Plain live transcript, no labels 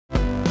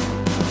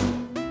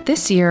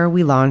This year,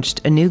 we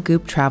launched a new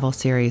Goop travel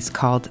series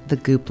called The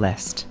Goop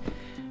List.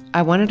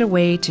 I wanted a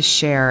way to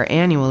share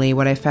annually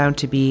what I found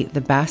to be the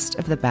best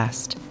of the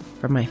best,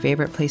 from my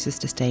favorite places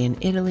to stay in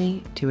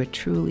Italy to a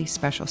truly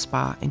special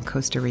spa in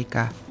Costa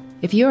Rica.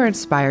 If you are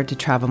inspired to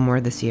travel more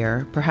this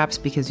year, perhaps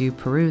because you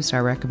perused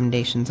our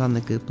recommendations on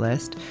the Goop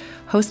List,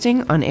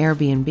 hosting on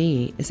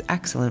Airbnb is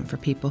excellent for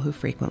people who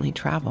frequently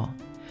travel.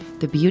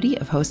 The beauty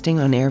of hosting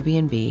on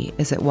Airbnb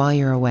is that while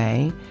you're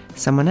away,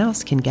 someone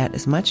else can get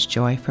as much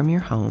joy from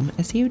your home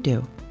as you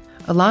do.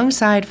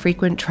 Alongside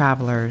frequent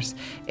travelers,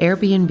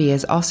 Airbnb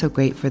is also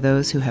great for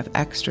those who have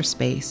extra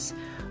space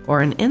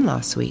or an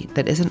in-law suite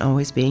that isn't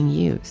always being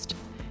used.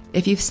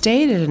 If you've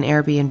stayed at an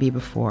Airbnb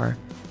before,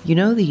 you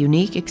know the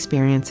unique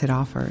experience it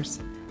offers.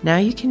 Now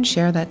you can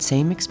share that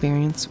same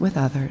experience with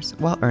others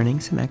while earning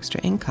some extra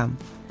income.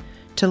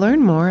 To learn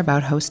more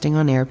about hosting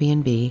on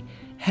Airbnb,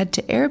 head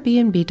to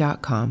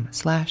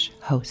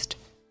airbnb.com/host.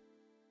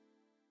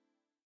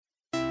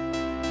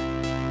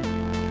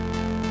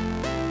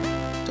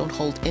 Don't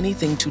hold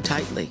anything too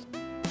tightly.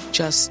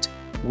 Just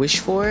wish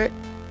for it,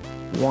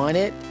 want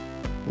it,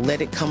 let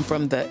it come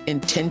from the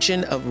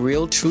intention of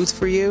real truth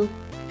for you,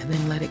 and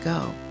then let it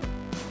go.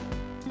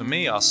 For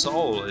me, our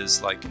soul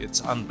is like, it's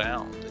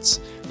unbound, it's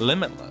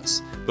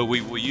limitless, but we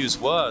will use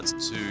words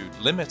to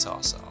limit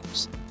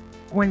ourselves.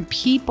 When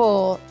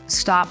people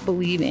stop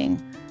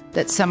believing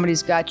that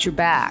somebody's got your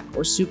back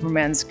or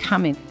Superman's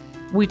coming,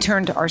 we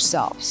turn to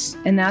ourselves,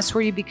 and that's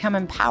where you become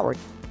empowered.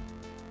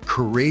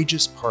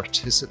 Courageous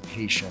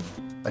participation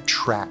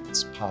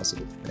attracts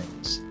positive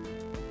things.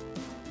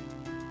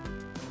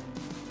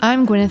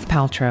 I'm Gwyneth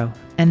Paltrow,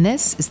 and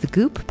this is the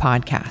Goop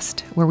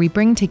Podcast, where we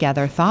bring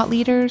together thought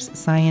leaders,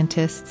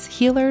 scientists,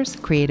 healers,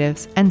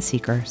 creatives, and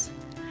seekers.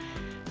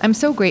 I'm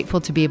so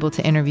grateful to be able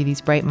to interview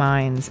these bright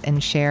minds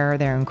and share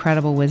their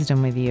incredible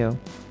wisdom with you.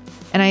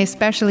 And I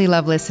especially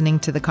love listening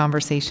to the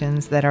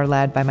conversations that are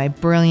led by my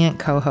brilliant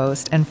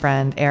co-host and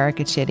friend,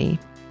 Erica Chitty.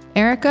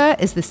 Erica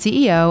is the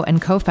CEO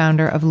and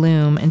co-founder of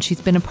Loom, and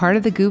she's been a part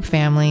of the Goop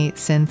family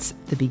since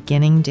the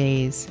beginning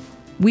days.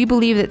 We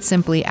believe that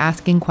simply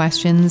asking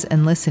questions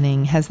and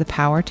listening has the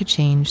power to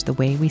change the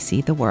way we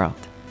see the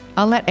world.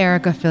 I'll let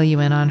Erica fill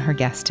you in on her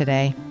guest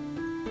today.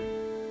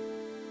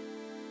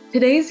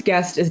 Today's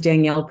guest is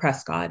Danielle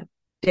Prescott.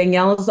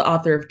 Danielle is the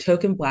author of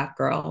Token Black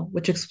Girl,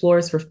 which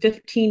explores her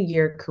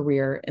 15-year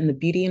career in the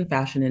beauty and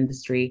fashion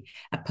industry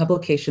at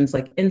publications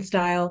like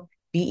InStyle,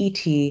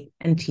 BET,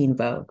 and Teen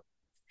Vogue.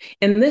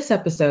 In this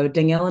episode,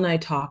 Danielle and I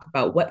talk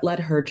about what led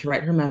her to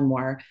write her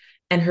memoir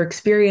and her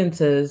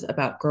experiences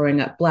about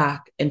growing up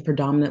Black in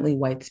predominantly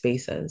white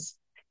spaces,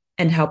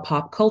 and how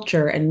pop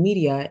culture and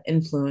media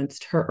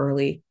influenced her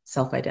early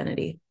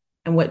self-identity,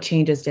 and what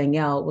changes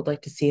Danielle would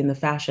like to see in the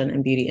fashion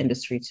and beauty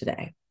industry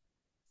today.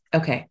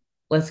 Okay,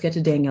 let's get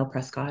to Danielle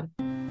Prescott.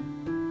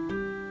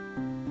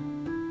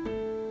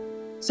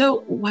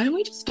 So why don't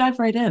we just dive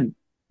right in?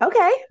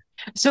 Okay.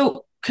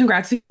 So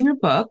congrats on your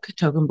book,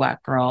 Token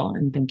Black Girl,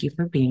 and thank you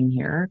for being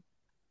here.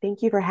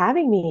 Thank you for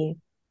having me.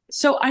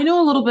 So I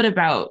know a little bit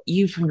about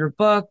you from your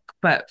book,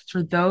 but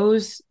for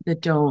those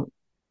that don't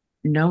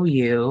know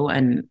you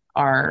and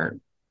are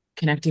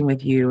connecting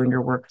with you and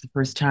your work for the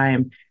first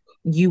time,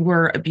 you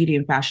were a beauty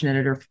and fashion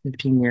editor for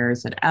 15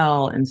 years at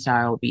Elle,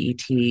 InStyle,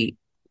 BET.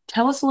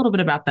 Tell us a little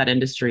bit about that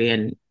industry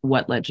and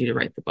what led you to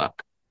write the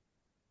book.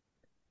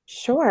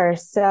 Sure.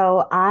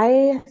 So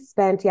I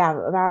spent,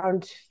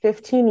 around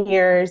 15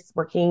 years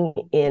working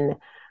in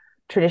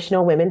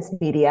traditional women's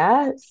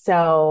media.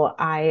 So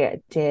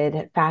I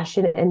did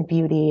fashion and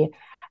beauty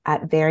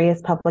at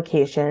various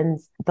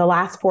publications. The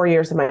last 4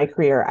 years of my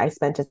career, I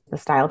spent as the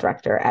style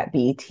director at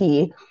BET,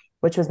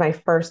 which was my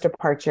first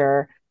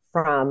departure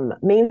from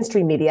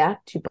mainstream media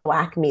to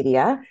Black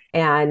media.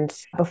 And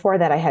before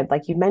that, I had,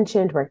 like you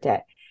mentioned, worked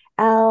at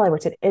Elle, I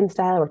worked at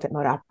InStyle, I worked at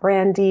Mode Op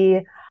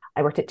Brandy,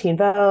 I worked at Teen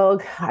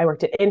Vogue, I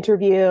worked at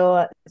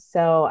Interview.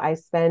 So I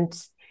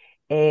spent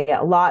a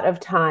lot of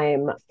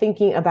time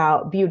thinking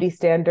about beauty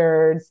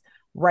standards,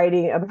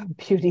 writing about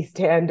beauty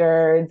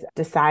standards,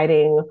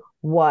 deciding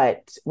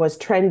what was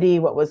trendy,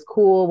 what was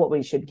cool, what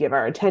we should give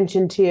our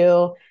attention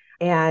to.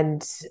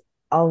 And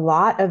a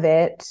lot of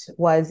it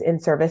was in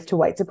service to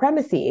white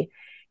supremacy.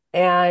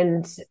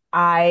 And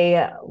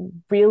I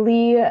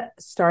really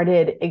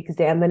started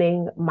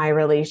examining my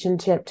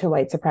relationship to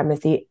white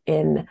supremacy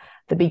in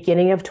the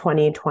beginning of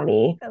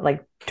 2020,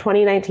 like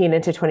 2019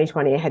 into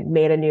 2020. I had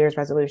made a New Year's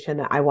resolution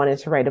that I wanted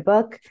to write a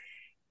book,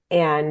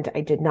 and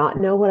I did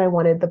not know what I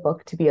wanted the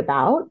book to be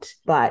about.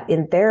 But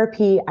in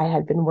therapy, I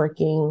had been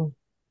working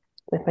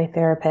with my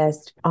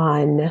therapist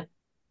on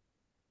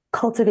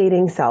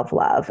cultivating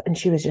self-love. And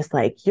she was just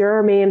like,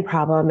 your main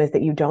problem is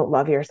that you don't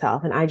love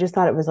yourself. And I just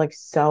thought it was like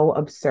so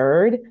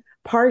absurd,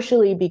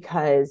 partially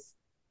because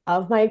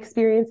of my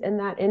experience in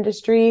that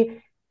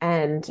industry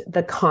and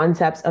the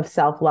concepts of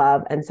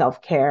self-love and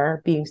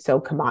self-care being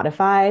so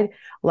commodified.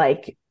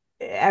 Like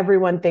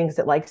everyone thinks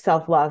that like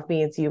self-love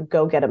means you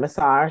go get a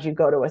massage, you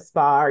go to a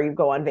spa, or you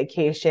go on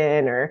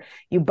vacation, or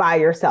you buy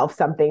yourself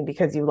something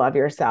because you love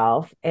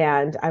yourself.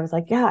 And I was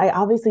like, yeah, I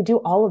obviously do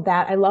all of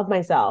that. I love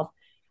myself.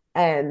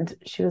 And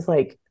she was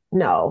like,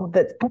 no,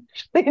 that's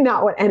actually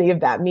not what any of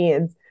that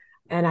means.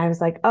 And I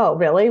was like, oh,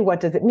 really? What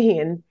does it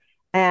mean?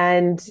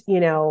 And,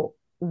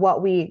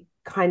 what we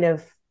kind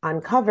of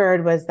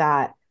uncovered was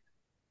that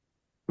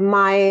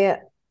my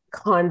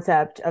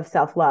concept of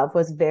self-love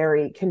was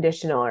very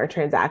conditional or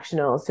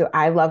transactional. So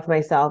I loved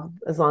myself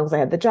as long as I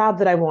had the job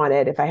that I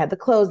wanted, if I had the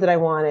clothes that I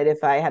wanted,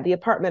 if I had the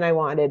apartment I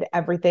wanted,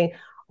 everything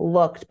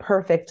looked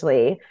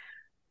perfectly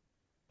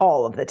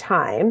all of the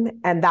time.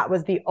 And that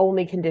was the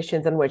only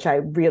conditions in which I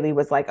really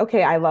was like,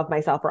 okay, I love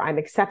myself or I'm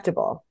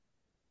acceptable.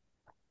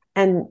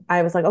 And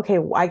I was like, okay,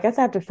 well, I guess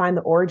I have to find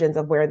the origins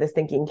of where this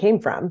thinking came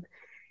from.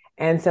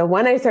 And so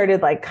when I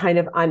started like kind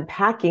of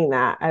unpacking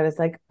that, I was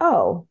like,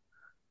 oh,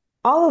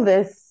 all of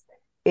this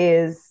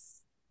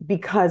is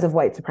because of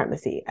white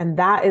supremacy. And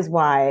that is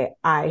why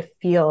I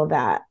feel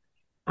that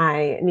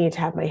I need to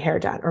have my hair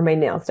done or my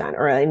nails done,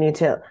 or I need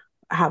to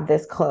have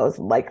this clothes.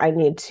 Like I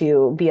need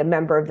to be a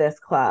member of this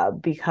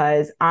club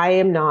because I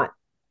am not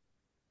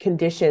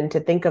conditioned to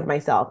think of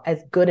myself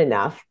as good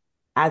enough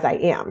as I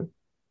am.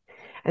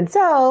 And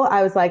so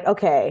I was like,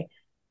 okay,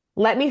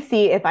 let me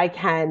see if I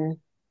can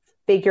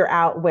figure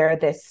out where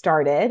this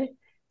started.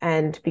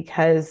 And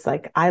because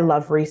like I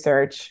love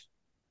research,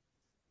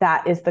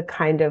 that is the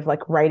kind of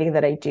like writing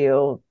that I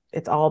do.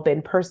 It's all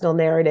been personal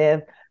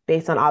narrative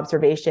based on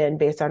observation,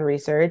 based on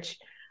research.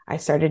 I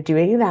started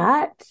doing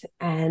that.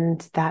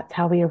 And that's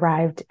how we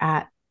arrived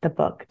at the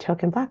book,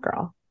 Token Black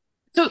Girl.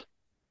 So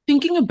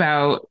thinking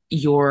about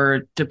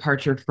your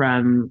departure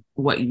from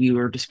what you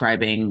were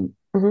describing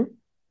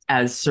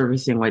as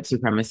servicing white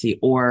supremacy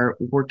or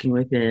working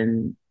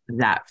within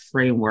that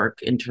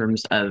framework in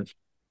terms of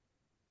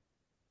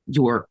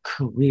your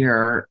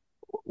career,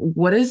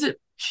 what does it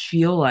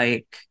feel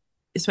like,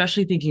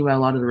 especially thinking about a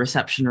lot of the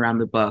reception around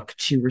the book,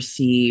 to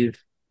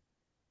receive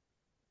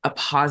a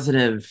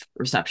positive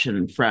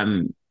reception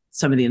from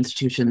some of the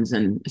institutions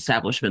and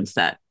establishments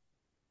that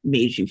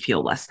made you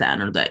feel less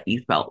than, or that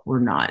you felt were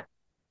not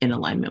in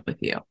alignment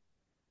with you?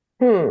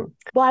 Well,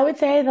 I would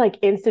say like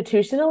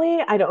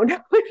institutionally, I don't know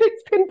if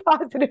it's been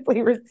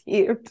positively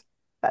received.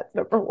 That's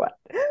number one.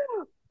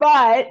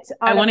 But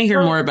I want to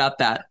hear more about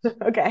that.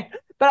 Okay.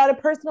 But on a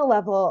personal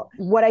level,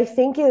 what I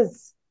think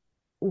is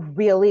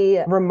really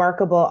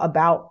remarkable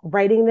about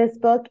writing this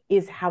book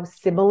is how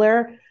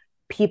similar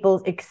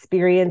people's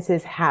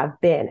experiences have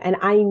been. And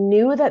I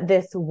knew that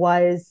this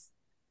was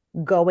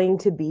going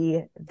to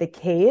be the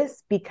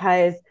case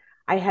because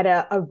I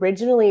had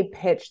originally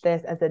pitched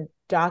this as a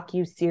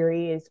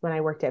docu-series when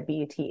I worked at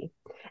BET.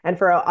 And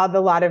for a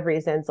lot of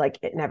reasons, like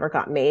it never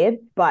got made.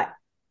 But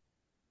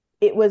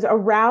it was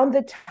around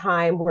the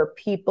time where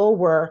people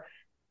were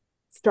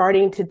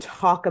starting to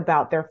talk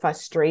about their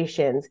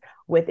frustrations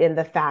within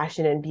the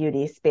fashion and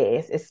beauty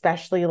space,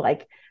 especially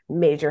like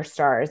major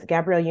stars.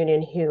 Gabrielle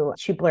Union, who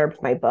she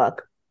blurbed my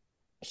book,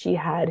 she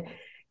had,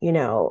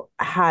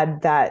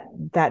 had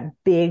that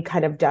big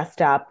kind of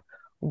dust up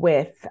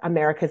with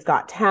America's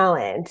Got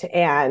Talent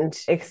and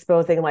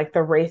exposing like the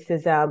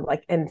racism,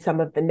 like in some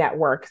of the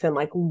networks and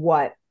like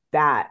what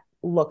that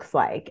looks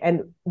like.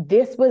 And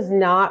this was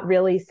not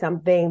really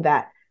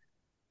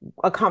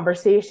a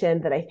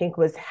conversation that I think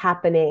was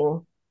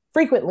happening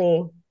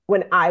frequently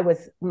when I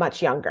was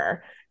much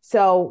younger.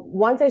 So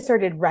once I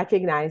started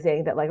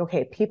recognizing that, like,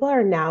 okay, people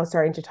are now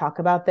starting to talk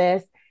about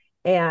this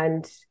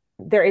and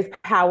there is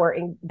power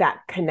in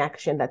that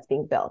connection that's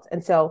being built.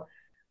 And so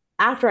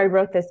after I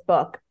wrote this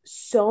book,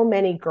 so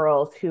many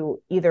girls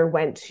who either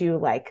went to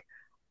like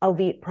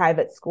elite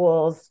private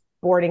schools,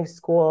 boarding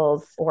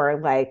schools, or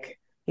like,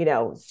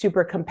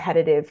 super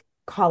competitive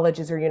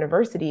colleges or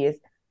universities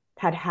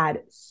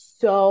had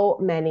so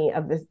many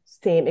of the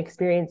same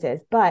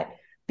experiences. But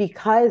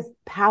because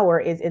power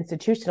is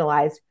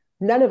institutionalized,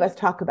 none of us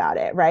talk about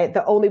it, right?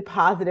 The only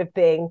positive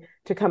thing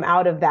to come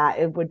out of that,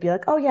 it would be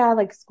like, oh yeah,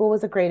 like school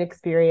was a great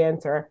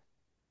experience, or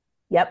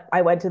yep,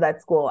 I went to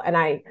that school and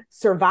I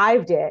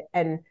survived it.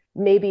 And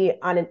maybe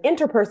on an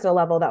interpersonal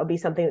level, that would be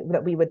something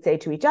that we would say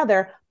to each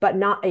other, but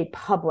not a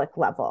public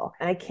level.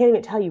 And I can't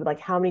even tell you like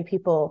how many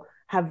people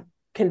have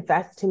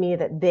confessed to me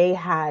that they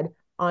had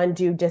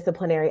undue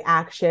disciplinary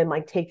action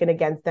like taken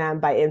against them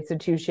by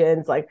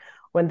institutions like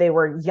when they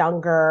were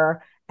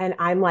younger. And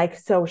I'm like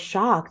so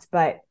shocked,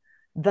 but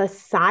the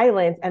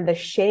silence and the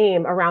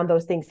shame around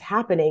those things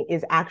happening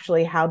is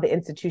actually how the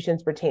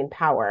institutions retain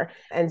power.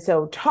 And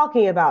so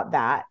talking about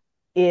that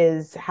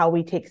is how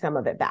we take some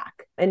of it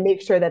back and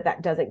make sure that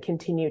that doesn't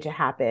continue to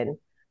happen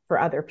for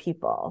other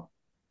people.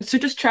 So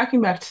just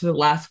tracking back to the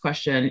last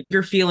question,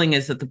 your feeling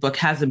is that the book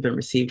hasn't been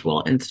received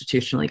well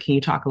institutionally. Can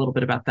you talk a little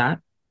bit about that?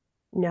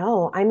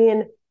 No, I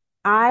mean,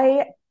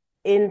 I,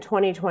 in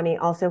 2020,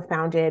 also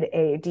founded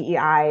a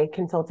DEI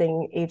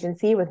consulting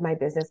agency with my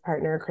business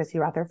partner, Chrissy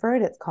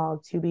Rutherford. It's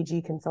called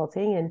 2BG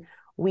Consulting, and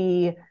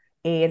we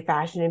aid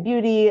fashion and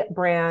beauty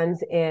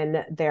brands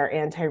in their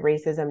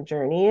anti-racism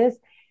journeys.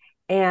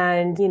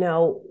 And,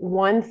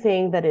 one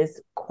thing that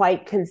is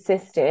quite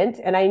consistent,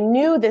 and I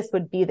knew this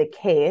would be the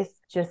case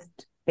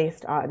just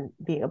based on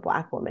being a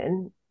Black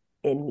woman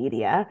in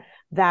media,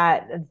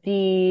 that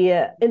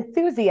the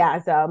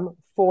enthusiasm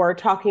for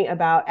talking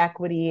about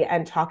equity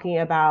and talking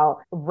about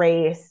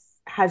race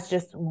has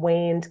just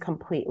waned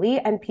completely.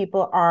 And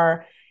people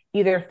are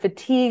either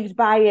fatigued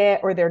by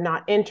it, or they're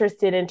not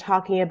interested in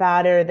talking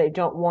about it, or they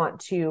don't want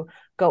to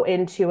go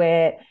into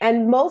it.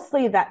 And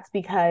mostly that's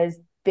because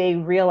they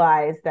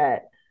realize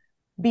that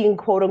being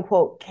quote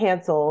unquote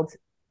canceled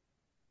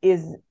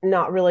is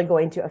not really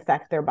going to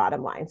affect their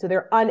bottom line. So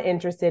they're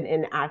uninterested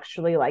in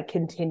actually like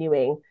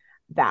continuing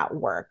that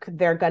work.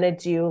 They're going to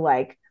do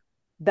like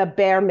the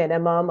bare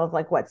minimum of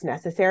like what's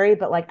necessary,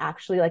 but like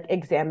actually like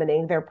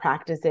examining their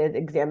practices,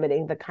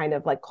 examining the kind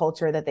of like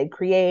culture that they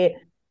create.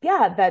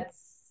 Yeah,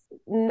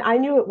 I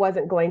knew it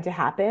wasn't going to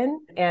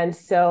happen. And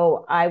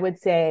so I would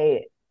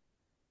say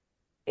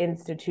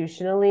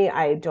institutionally,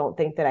 I don't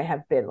think that I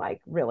have been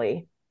like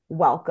really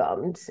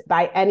welcomed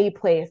by any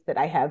place that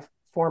I have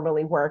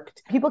formerly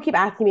worked. People keep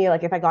asking me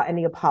like if I got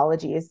any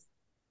apologies.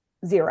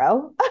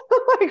 Zero.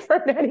 Like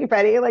from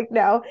anybody. Like,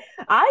 no.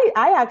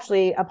 I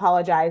actually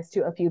apologized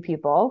to a few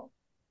people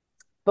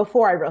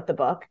before I wrote the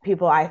book,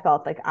 people I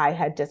felt like I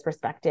had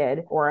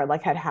disrespected or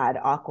like had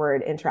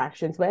awkward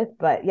interactions with.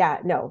 But yeah,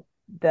 no,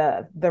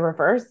 the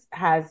reverse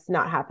has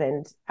not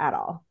happened at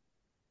all.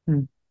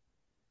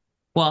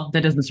 Well,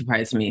 that doesn't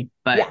surprise me,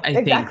 but Yeah, I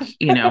exactly.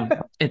 think,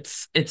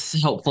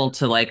 it's helpful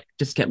to like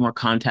just get more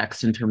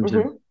context in terms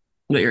of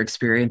what your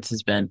experience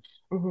has been.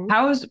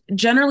 How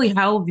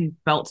have you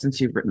felt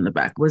since you've written the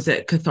book? Was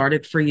it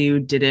cathartic for you?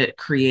 Did it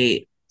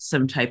create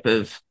some type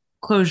of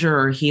closure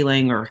or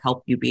healing, or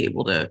help you be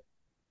able to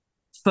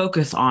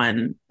focus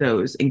on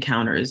those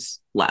encounters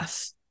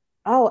less?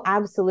 Oh,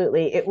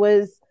 absolutely. It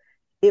was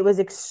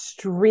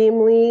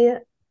extremely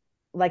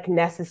like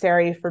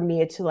necessary for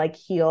me to like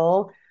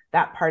heal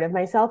that part of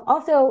myself.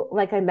 Also,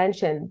 like I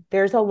mentioned,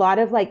 there's a lot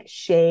of like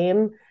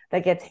shame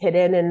that gets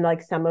hidden in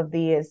like some of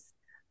these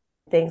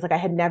things. Like I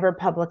had never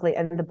publicly,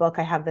 in the book,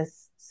 I have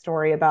this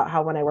story about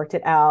how when I worked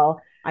at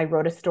Elle, I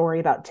wrote a story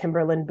about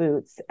Timberland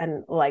boots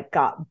and like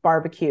got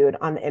barbecued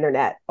on the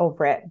internet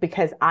over it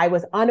because I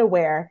was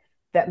unaware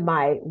that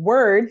my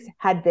words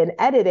had been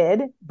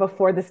edited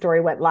before the story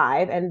went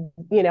live. And,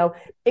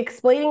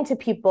 explaining to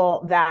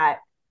people that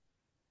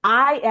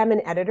I am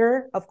an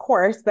editor, of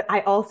course, but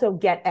I also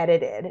get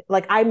edited.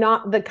 Like I'm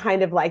not the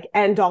kind of like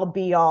end all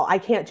be all. I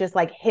can't just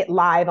like hit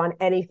live on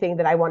anything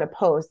that I want to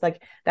post.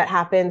 Like that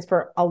happens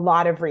for a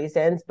lot of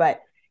reasons, but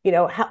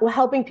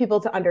helping people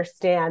to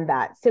understand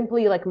that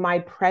simply like my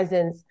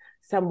presence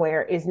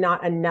somewhere is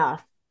not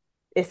enough,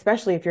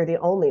 especially if you're the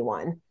only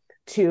one,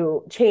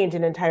 to change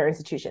an entire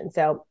institution.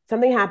 So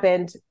something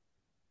happened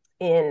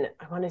in,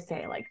 I want to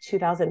say like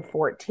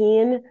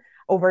 2014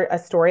 over a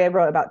story I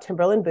wrote about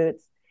Timberland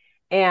boots.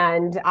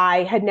 And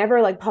I had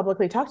never like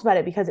publicly talked about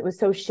it because it was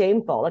so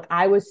shameful. Like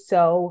I was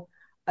so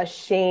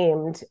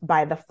ashamed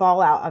by the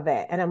fallout of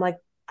it. And I'm like,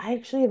 I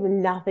actually have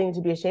nothing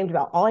to be ashamed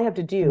about. All I have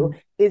to do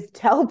is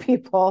tell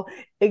people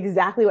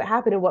exactly what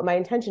happened and what my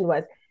intention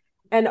was.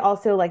 And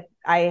also like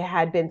I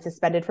had been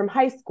suspended from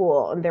high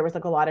school and there was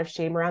like a lot of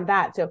shame around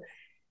that. So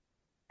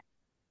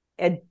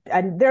and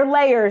there are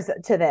layers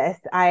to this.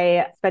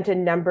 I spent a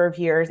number of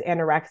years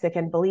anorexic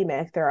and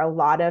bulimic.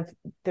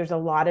 There's a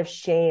lot of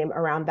shame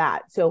around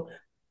that. So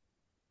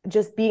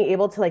just being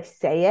able to like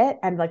say it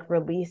and like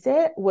release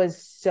it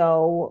was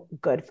so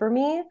good for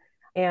me.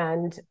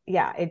 And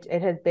yeah,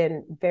 it has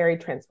been very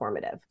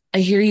transformative. I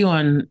hear you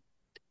on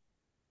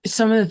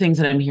some of the things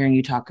that I'm hearing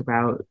you talk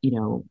about,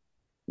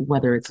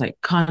 whether it's like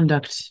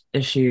conduct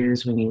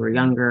issues when you were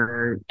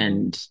younger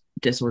and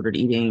disordered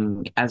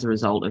eating as a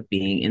result of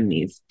being in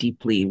these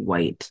deeply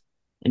white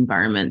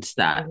environments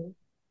that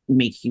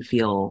make you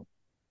feel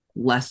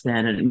less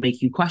than and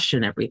make you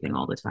question everything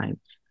all the time.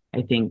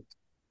 I think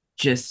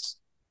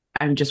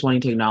I'm just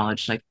wanting to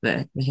acknowledge like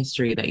the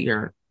history that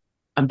you're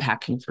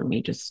unpacking for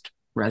me just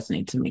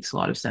resonates and makes a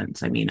lot of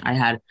sense. I mean, I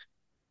had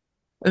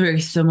a very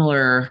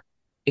similar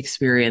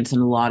experience in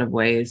a lot of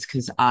ways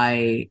because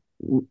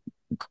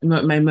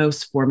my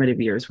most formative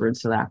years were in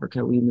South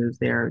Africa. We moved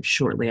there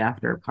shortly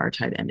after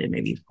apartheid ended,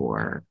 maybe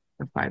 4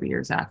 or 5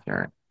 years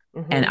after.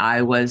 And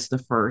I was the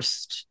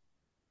first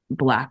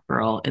Black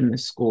girl in the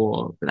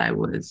school that I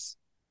was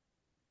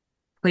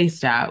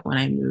placed at when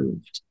I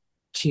moved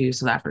to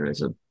South Africa. It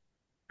was a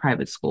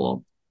private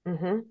school.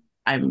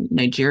 I'm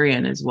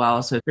Nigerian as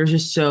well. So there's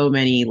just so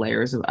many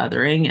layers of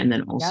othering. And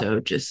then also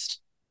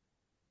just,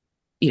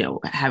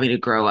 having to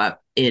grow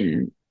up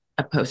in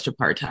a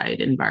post-apartheid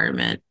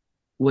environment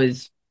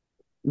was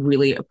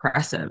really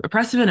oppressive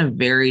in a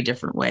very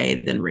different way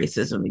than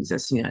racism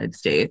exists in the United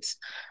States.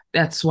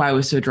 That's why I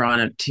was so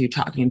drawn to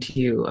talking to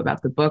you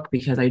about the book,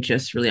 because I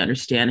just really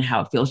understand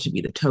how it feels to be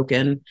the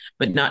token,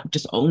 but not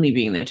just only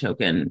being the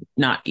token,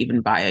 not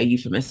even by a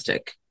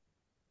euphemistic,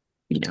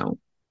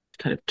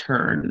 kind of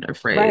turn of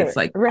phrase,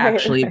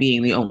 actually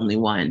being the only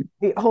one.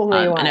 The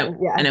only one.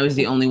 And I was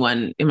the only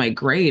one in my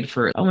grade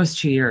for almost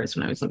 2 years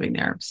when I was living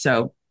there.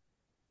 So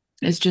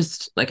It's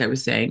just like I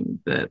was saying,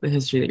 the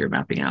history that you're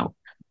mapping out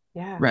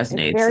It's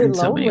resonates very in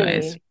so many lonely.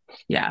 ways.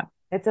 Yeah.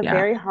 It's a Yeah.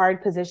 very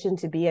hard position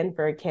to be in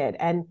for a kid.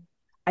 And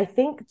I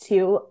think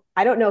too,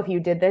 I don't know if you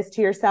did this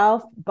to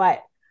yourself,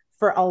 but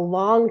for a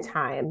long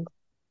time,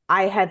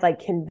 I had like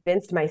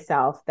convinced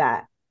myself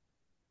that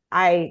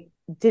I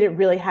didn't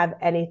really have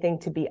anything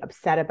to be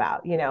upset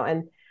about,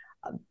 and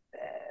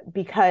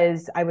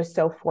because I was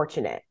so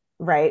fortunate,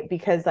 right?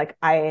 Because like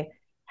I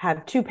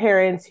have two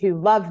parents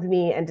who loved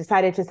me and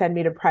decided to send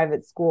me to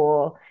private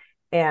school.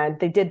 And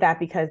they did that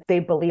because they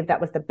believed that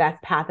was the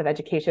best path of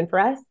education for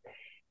us.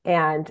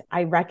 And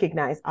I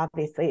recognize,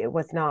 obviously, it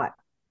was not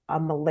a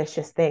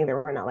malicious thing. They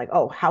were not like,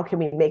 oh, how can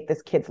we make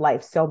this kid's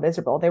life so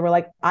miserable? They were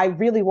like, I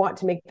really want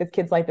to make this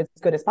kid's life as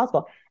good as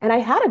possible. And I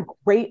had a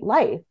great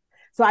life.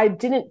 So I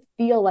didn't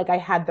feel like I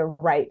had the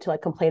right to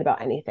like complain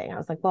about anything. I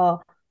was like,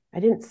 well,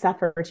 I didn't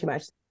suffer too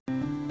much.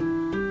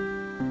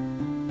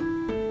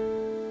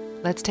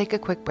 Let's take a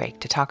quick break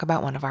to talk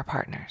about one of our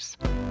partners.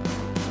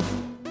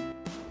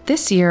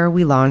 This year,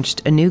 we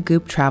launched a new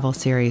Goop travel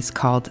series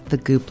called The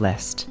Goop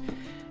List.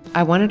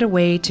 I wanted a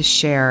way to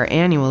share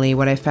annually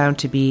what I found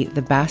to be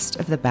the best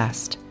of the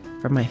best,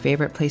 from my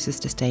favorite places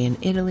to stay in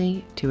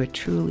Italy to a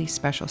truly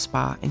special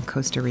spa in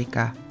Costa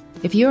Rica.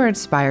 If you are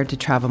inspired to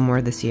travel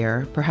more this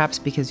year, perhaps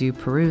because you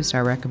perused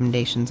our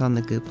recommendations on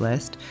the Goop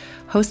List,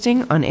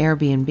 hosting on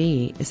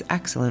Airbnb is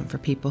excellent for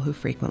people who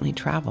frequently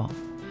travel.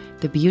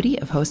 The beauty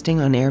of hosting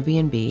on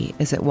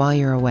Airbnb is that while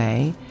you're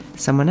away,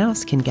 someone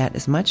else can get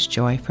as much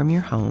joy from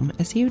your home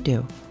as you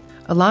do.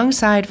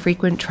 Alongside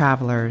frequent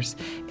travelers,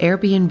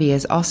 Airbnb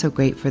is also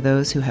great for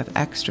those who have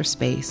extra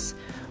space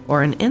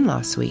or an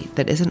in-law suite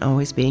that isn't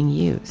always being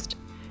used.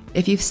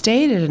 If you've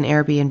stayed at an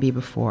Airbnb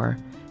before,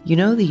 you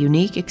know the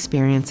unique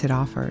experience it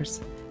offers.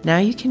 Now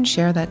you can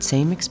share that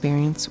same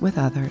experience with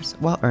others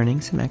while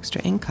earning some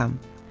extra income.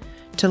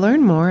 To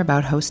learn more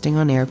about hosting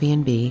on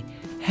Airbnb,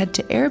 head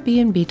to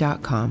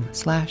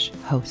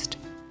airbnb.com/host.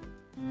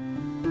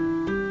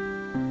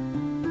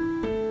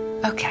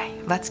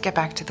 Okay, let's get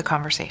back to the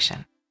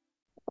conversation.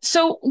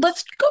 So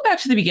let's go back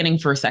to the beginning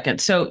for a second.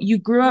 So you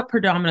grew up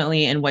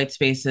predominantly in white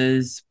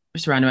spaces,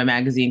 surrounded by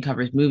magazine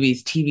covers,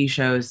 movies, TV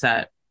shows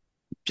that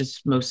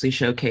just mostly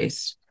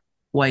showcased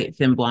white,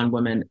 thin, blonde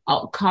women.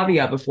 I'll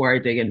caveat before I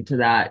dig into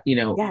that.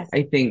 Yes.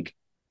 I think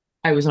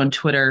I was on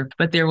Twitter,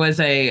 but there was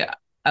a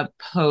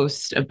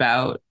post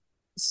about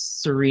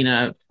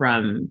Serena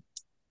from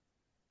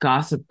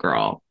Gossip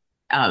Girl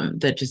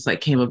that just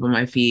like came up on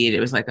my feed. It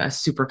was like a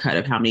supercut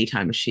of how many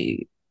times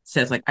she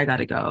says like, I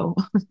gotta go,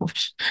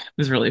 which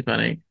was really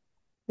funny.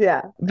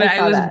 Yeah.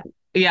 But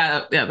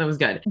that was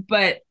good.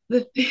 But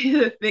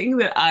the thing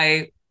that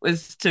I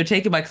was so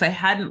taken by, because I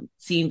hadn't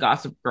seen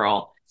Gossip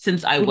Girl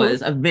since I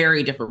was a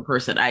very different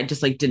person. I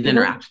just like didn't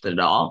interact with it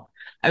at all.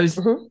 I was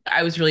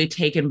really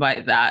taken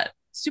by that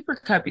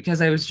supercut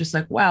because I was just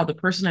like, wow, the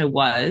person I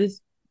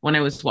was when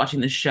I was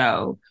watching the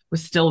show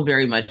was still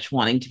very much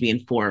wanting to be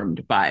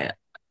informed by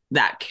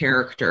that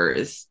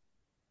character's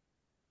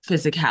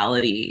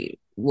physicality,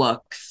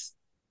 looks,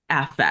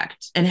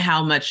 affect, and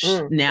how much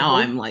now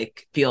I'm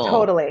like feel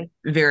totally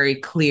very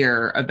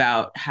clear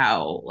about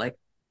how like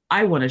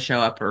I want to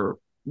show up or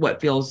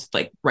what feels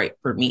like right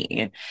for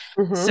me.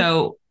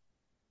 So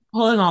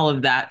pulling all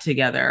of that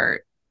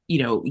together,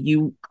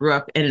 you grew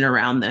up in and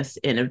around this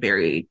in a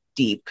very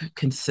deep,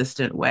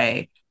 consistent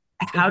way.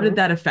 How did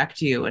that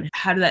affect you, and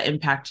how did that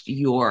impact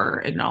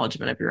your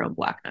acknowledgement of your own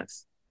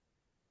Blackness?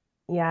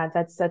 Yeah,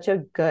 that's such a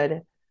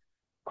good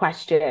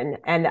question.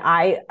 And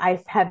I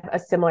have a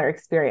similar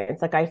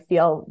experience. Like I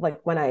feel like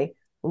when I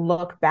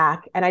look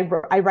back, and I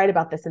write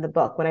about this in the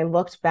book, when I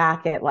looked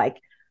back at like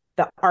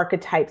the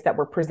archetypes that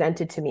were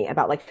presented to me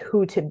about like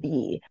who to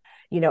be,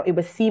 it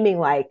was seeming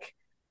like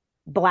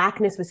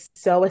Blackness was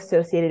so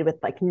associated with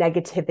like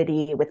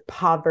negativity, with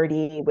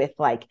poverty, with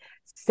like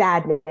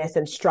sadness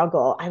and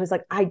struggle. I was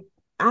like,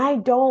 I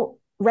don't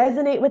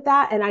resonate with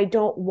that, and I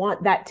don't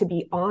want that to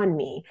be on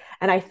me.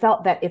 And I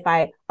felt that if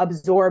I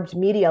absorbed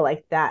media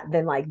like that,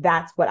 then like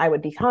that's what I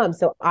would become.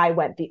 So I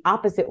went the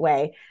opposite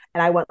way,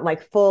 and I went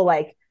like full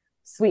like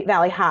Sweet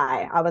Valley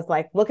High. I was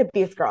like, look at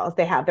these girls.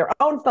 They have their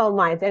own phone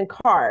lines and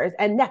cars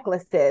and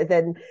necklaces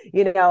and,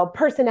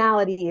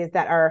 personalities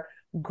that are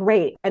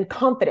great and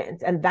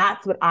confident. And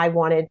that's what I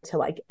wanted to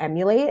like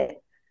emulate.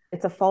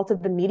 It's a fault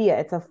of the media.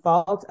 It's a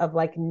fault of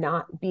like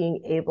not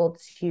being able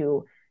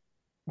to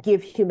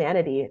give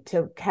humanity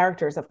to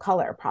characters of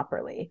color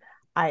properly.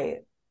 I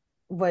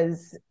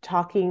was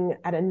talking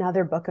at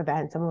another book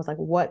event. Someone was like,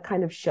 what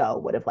kind of show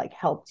would have like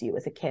helped you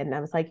as a kid? And I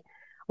was like,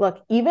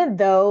 look, even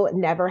though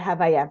Never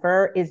Have I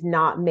Ever is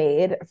not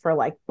made for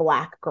like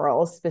Black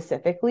girls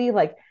specifically,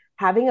 like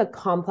having a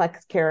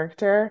complex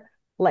character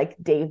like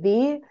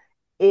Davy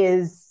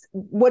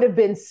would have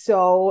been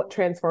so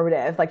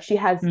transformative. Like she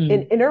has an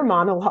inner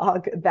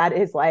monologue that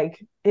is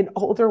like an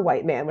older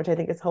white man, which I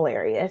think is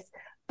hilarious,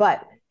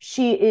 but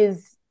she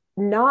is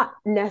not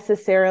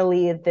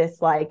necessarily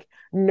this like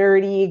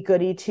nerdy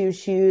goody two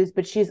shoes,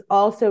 but she's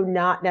also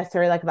not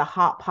necessarily like the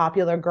hot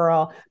popular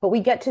girl, but we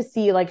get to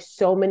see like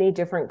so many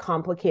different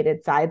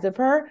complicated sides of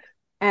her,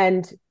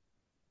 and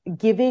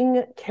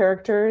giving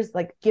characters,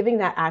 like giving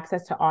that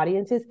access to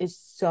audiences is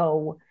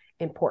so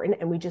important,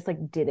 and we just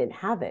like didn't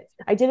have it.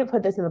 I didn't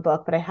put this in the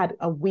book, but I had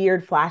a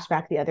weird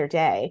flashback the other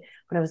day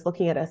when I was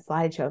looking at a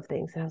slideshow of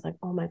things, and I was like,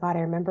 oh my God,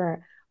 I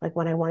remember like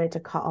when I wanted to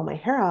cut all my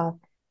hair off,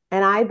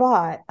 and I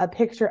bought a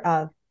picture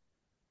of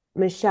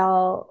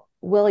Michelle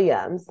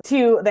Williams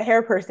to the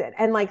hair person,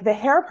 and like the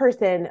hair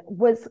person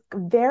was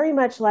very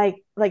much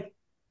like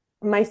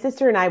my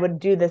sister and I would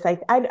do this.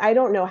 I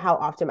don't know how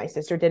often my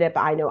sister did it,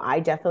 but I know I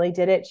definitely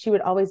did it. She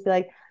would always be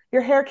like,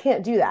 your hair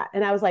can't do that.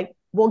 And I was like,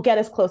 well, get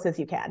as close as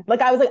you can.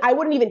 Like, I was like, I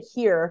wouldn't even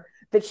hear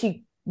that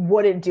she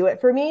wouldn't do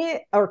it for me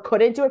or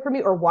couldn't do it for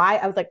me or why.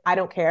 I was like, I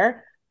don't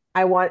care.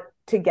 I want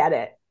to get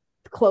it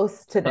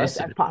close to this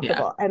as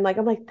possible. Yeah. And like,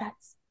 I'm like,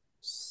 that's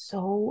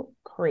so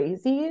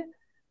crazy.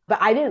 But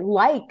I didn't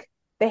like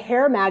the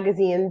hair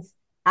magazines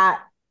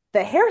at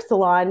the hair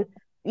salon.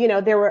 You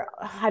know, there were,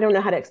 I don't know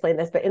how to explain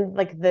this, but in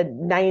like the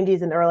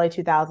 90s and the early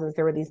 2000s,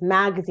 there were these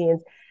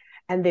magazines,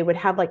 and they would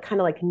have like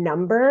kind of like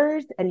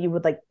numbers, and you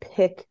would like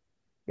pick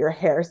your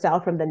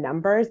hairstyle from the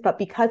numbers. But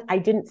because I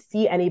didn't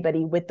see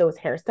anybody with those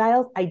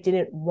hairstyles, I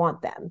didn't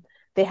want them.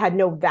 They had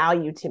no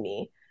value to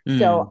me.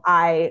 So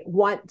I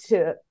went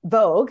to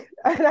Vogue,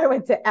 and I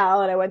went to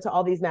Elle, and I went to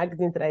all these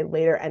magazines that I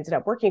later ended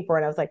up working for.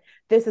 And I was like,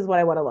 this is what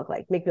I want to look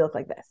like. Make me look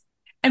like this.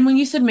 And when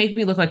you said make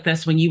me look like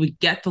this, when you would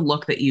get the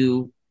look that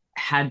you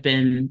had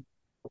been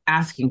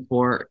asking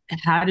for,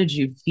 how did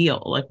you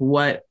feel? Like,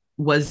 what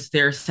was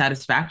there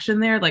satisfaction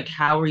there? Like,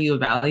 how were you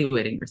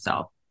evaluating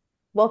yourself?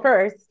 Well,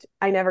 first,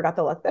 I never got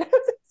the look that I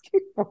was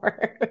asking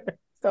for.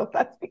 So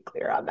let's be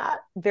clear on that.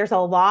 There's a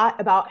lot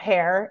about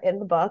hair in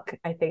the book.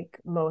 I think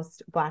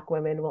most Black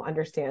women will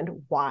understand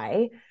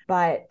why.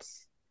 But,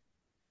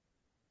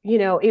 you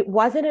know, it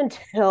wasn't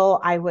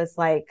until I was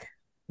like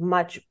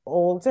much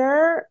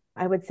older,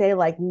 I would say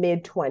like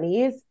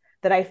mid-20s,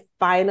 that I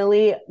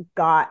finally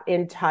got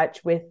in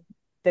touch with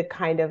the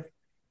kind of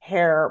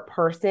hair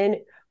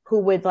person who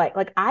would like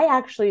I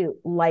actually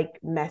like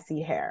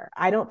messy hair.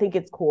 I don't think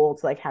it's cool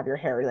to like have your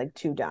hair like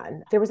too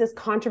done. There was this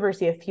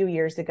controversy a few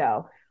years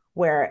ago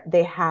where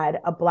they had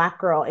a Black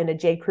girl in a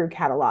J. Crew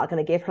catalog, and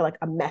they gave her like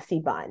a messy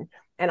bun.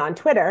 And on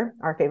Twitter,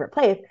 our favorite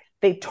place,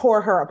 they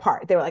tore her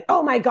apart. They were like,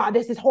 oh my God,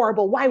 this is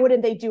horrible. Why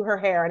wouldn't they do her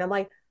hair? And I'm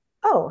like,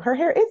 oh, her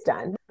hair is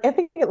done. I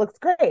think it looks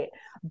great.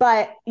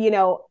 But, you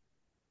know,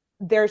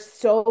 there's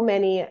so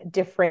many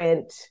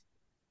different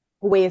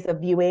ways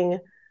of viewing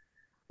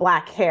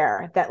Black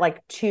hair that like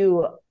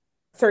to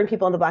certain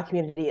people in the Black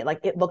community, like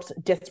it looks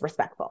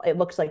disrespectful. It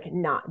looks like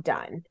not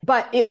done,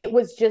 but it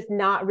was just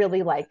not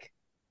really like,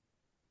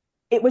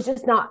 it was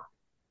just not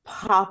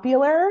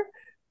popular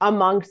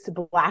amongst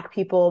Black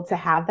people to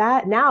have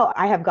that. Now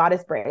I have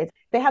goddess braids.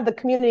 They have the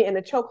community in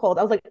a chokehold.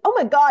 I was like, oh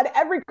my God,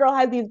 every girl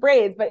has these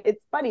braids. But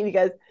it's funny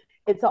because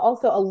it's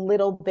also a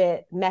little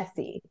bit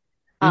messy.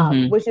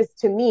 Which is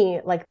to me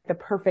like the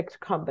perfect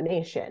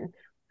combination.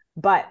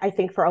 But I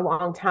think for a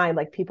long time,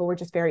 like people were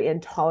just very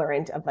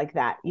intolerant of like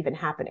that even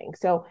happening.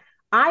 So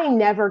I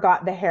never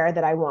got the hair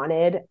that I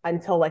wanted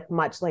until like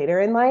much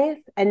later in life.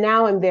 And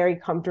now I'm very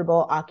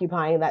comfortable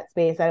occupying that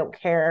space. I don't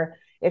care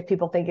if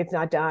people think it's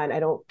not done. I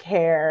don't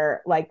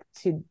care like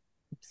to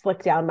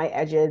slick down my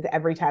edges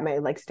every time I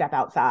like step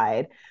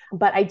outside.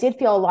 But I did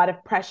feel a lot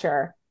of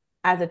pressure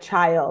as a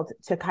child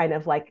to kind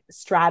of like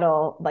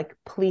straddle like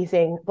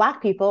pleasing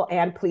Black people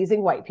and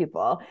pleasing white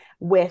people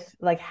with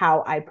like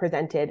how I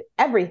presented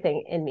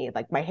everything in me,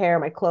 like my hair,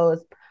 my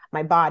clothes,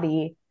 my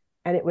body.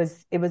 And it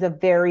was a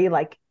very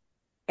like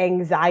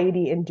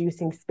anxiety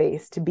inducing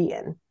space to be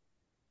in.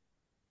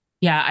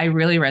 Yeah, I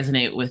really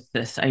resonate with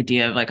this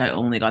idea of like, I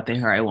only got the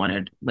hair I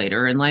wanted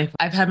later in life.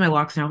 I've had my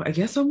locks now, I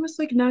guess almost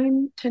like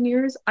 9-10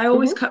 years. I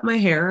always cut my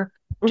hair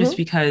just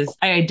because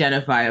I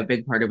identify a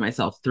big part of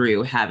myself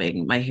through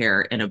having my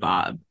hair in a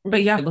bob.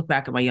 But yeah, I look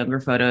back at my younger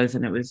photos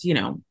and it was, you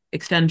know,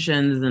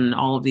 extensions and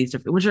all of these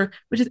different,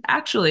 which is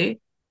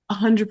actually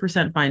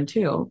 100% fine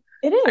too.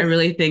 It is. I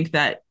really think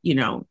that, you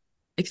know,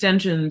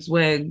 extensions,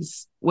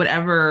 wigs,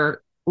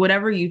 whatever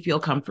you feel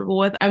comfortable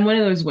with. I'm one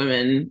of those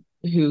women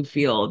who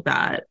feel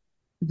that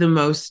the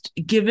most,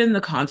 given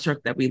the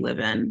construct that we live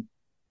in,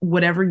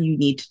 whatever you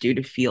need to do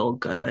to feel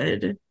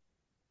good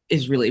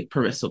is really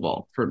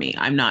permissible for me.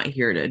 I'm not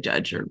here to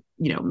judge or,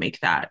 you know, make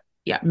that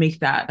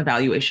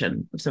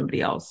evaluation of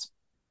somebody else.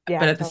 Yeah,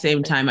 but at the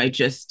same time, I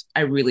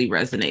really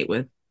resonate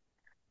with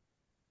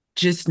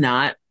just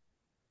not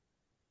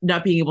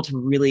being able to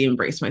really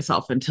embrace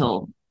myself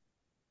until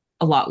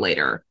a lot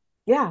later.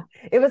 Yeah.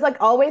 It was like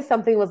always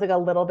something was like a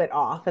little bit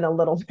off and a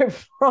little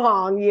bit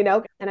wrong, you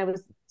know? And I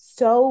was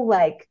so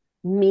like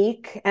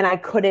meek, and I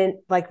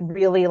couldn't like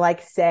really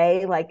like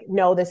say like,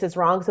 no, this is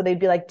wrong. So they'd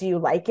be like, do you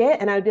like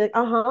it? And I would be like,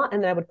 uh-huh.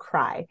 And then I would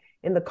cry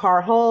in the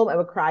car home. I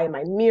would cry in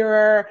my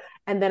mirror.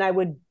 And then I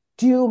would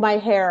do my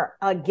hair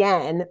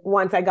again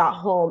once I got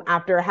home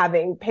after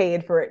having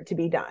paid for it to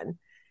be done.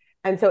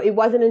 And so it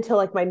wasn't until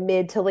like my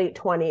mid to late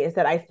 20s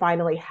that I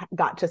finally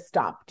got to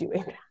stop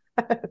doing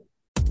that.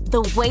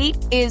 The wait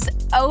is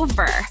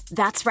over.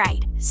 That's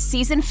right.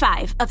 Season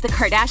 5 of The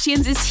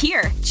Kardashians is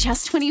here.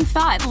 Just when you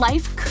thought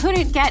life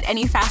couldn't get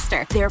any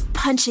faster, they're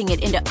punching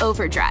it into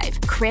overdrive.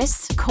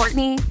 Kris,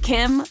 Kourtney,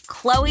 Kim,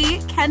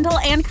 Khloe, Kendall,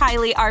 and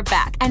Kylie are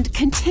back and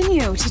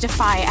continue to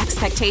defy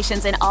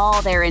expectations in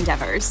all their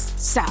endeavors.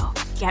 So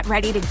get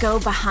ready to go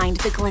behind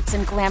the glitz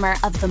and glamour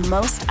of the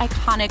most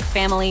iconic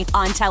family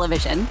on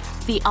television.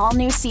 The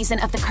all-new season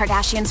of The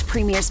Kardashians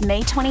premieres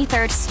May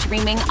 23rd,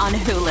 streaming on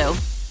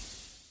Hulu.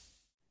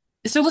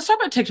 So let's talk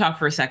about TikTok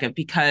for a second,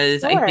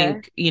 because I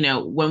think,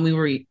 when we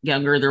were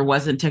younger, there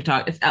wasn't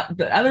TikTok.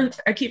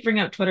 I keep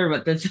bringing up Twitter,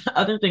 but this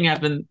other thing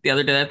happened the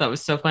other day that I thought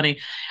was so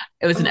funny.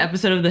 It was an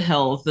episode of The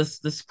Hills.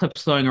 This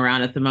clip's going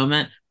around at the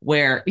moment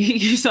where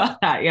you saw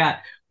that.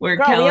 Yeah. Where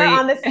Girl, Kelly, we are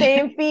on the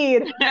same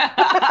feed. That's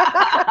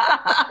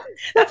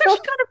actually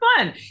kind of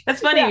fun. That's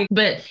funny. Yeah.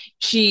 But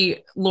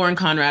Lauren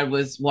Conrad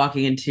was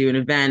walking into an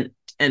event,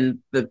 and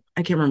I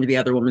can't remember the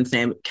other woman's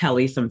name,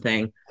 Kelly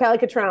something. Kelly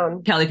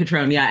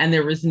Cutrone, yeah. And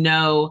there's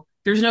no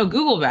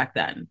Google back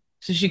then.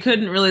 So she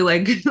couldn't really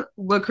like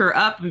look her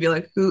up and be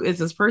like, who is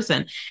this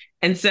person?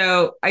 And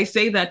so I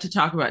say that to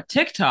talk about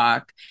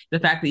TikTok, the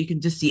fact that you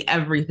can just see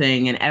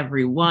everything and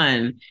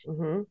everyone.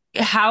 Mm-hmm.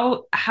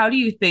 How do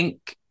you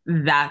think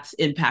that's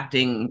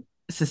impacting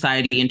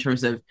society in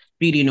terms of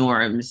beauty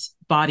norms,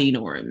 body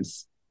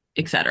norms,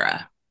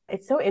 etc.?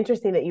 It's so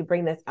interesting that you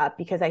bring this up,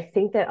 because I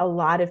think that a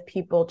lot of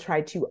people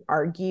try to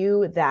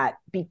argue that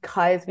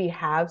because we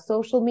have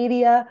social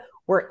media,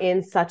 we're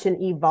in such an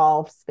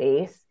evolved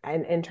space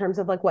and in terms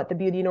of like what the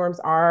beauty norms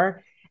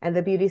are and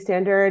the beauty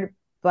standard,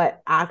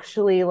 but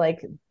actually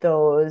like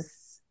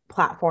those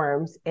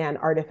platforms and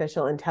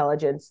artificial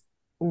intelligence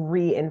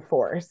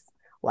reinforce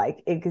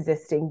like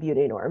existing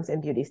beauty norms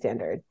and beauty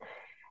standards.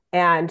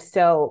 And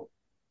so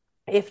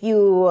if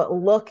you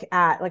look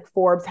at like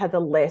Forbes has a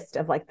list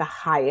of like the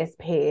highest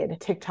paid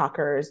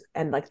TikTokers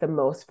and like the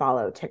most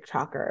followed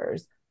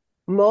TikTokers,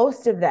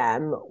 most of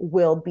them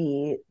will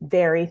be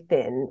very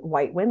thin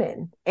white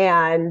women.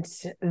 And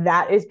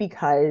that is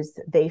because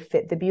they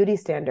fit the beauty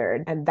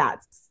standard. And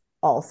that's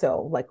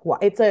also like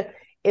what it's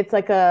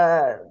like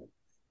a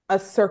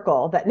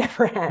circle that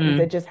never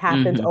ends. It just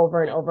happens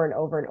over and over and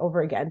over and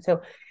over again.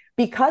 So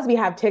because we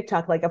have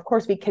TikTok, like, of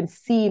course we can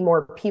see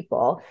more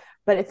people,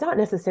 but it's not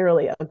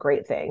necessarily a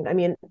great thing. I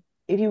mean,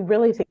 if you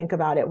really think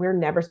about it, we're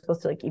never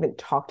supposed to like even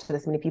talk to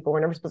this many people. We're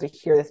never supposed to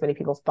hear this many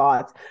people's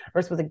thoughts.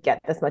 We're supposed to get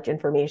this much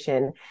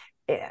information.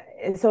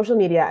 In social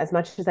media, as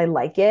much as I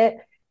like it,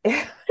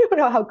 I don't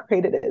know how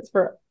great it is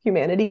for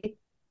humanity.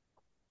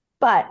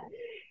 But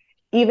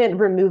even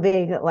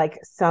removing like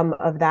some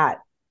of that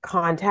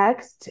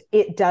context,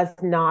 it does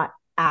not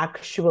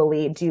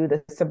actually do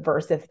the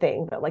subversive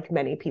thing that like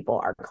many people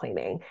are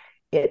claiming.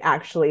 It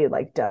actually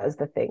like does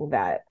the thing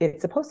that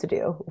it's supposed to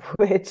do,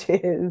 which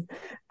is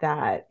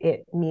that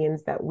it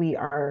means that we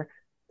are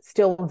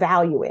still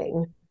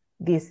valuing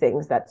these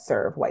things that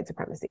serve white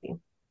supremacy.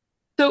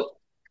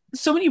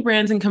 So many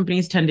brands and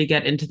companies tend to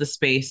get into the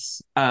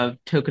space of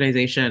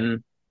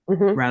tokenization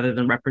rather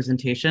than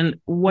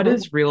representation. What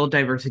does real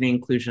diversity and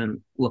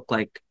inclusion look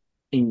like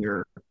in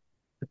your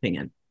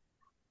opinion?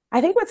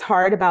 I think what's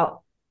hard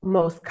about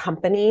most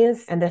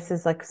companies, and this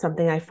is like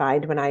something I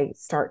find when I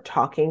start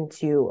talking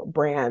to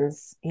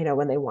brands,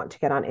 when they want to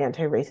get on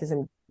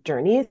anti-racism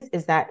journeys,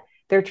 is that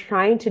they're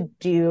trying to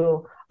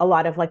do a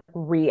lot of like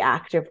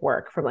reactive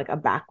work from like a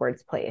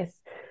backwards place.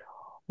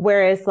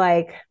 Whereas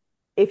like,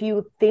 if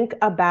you think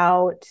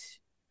about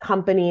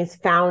companies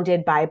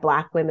founded by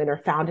Black women or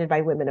founded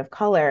by women of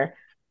color,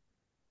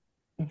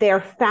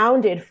 they're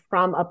founded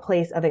from a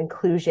place of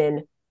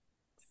inclusion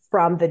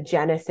from the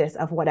genesis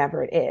of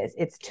whatever it is.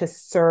 It's to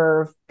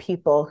serve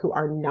people who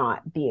are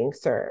not being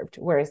served.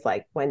 Whereas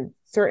like when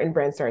certain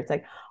brands start, it's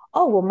like,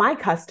 oh, well, my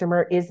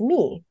customer is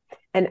me.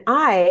 And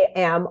I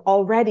am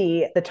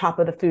already the top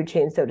of the food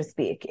chain, so to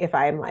speak. If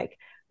I'm like,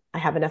 I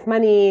have enough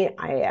money,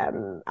 I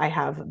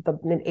have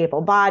an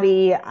able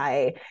body,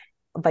 I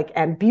like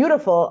am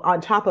beautiful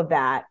on top of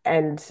that,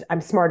 and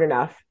I'm smart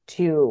enough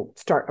to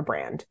start a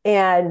brand.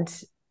 And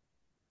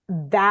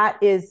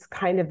that is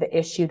kind of the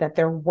issue, that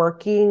they're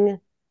working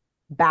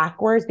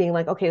backwards, being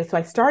like, okay, so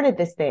I started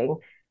this thing.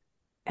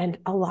 And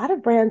a lot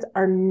of brands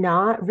are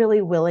not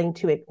really willing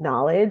to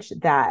acknowledge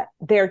that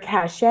their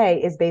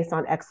cachet is based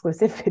on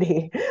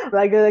exclusivity.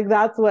 like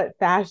that's what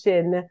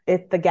fashion,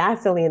 it's the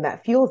gasoline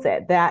that fuels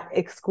it. That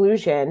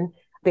exclusion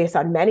based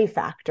on many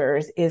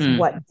factors is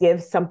what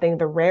gives something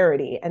the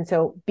rarity. And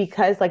so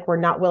because like we're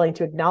not willing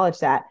to acknowledge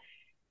that,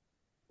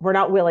 we're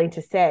not willing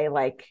to say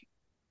like,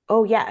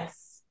 oh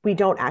yes, we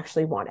don't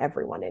actually want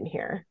everyone in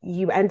here.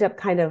 You end up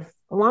kind of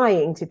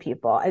lying to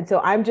people. And so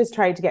I'm just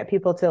trying to get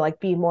people to like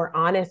be more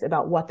honest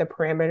about what the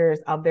parameters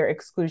of their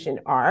exclusion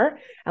are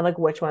and like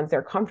which ones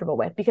they're comfortable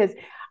with. Because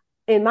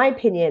in my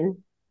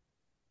opinion,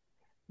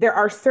 there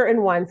are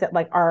certain ones that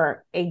like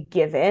are a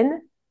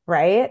given,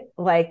 right?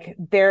 Like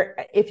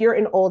if you're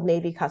an Old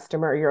Navy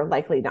customer, you're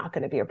likely not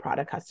going to be a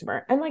Prada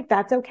customer. And like,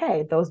 that's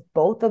okay.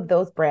 Both of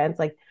those brands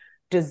like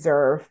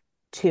deserve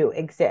to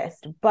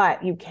exist,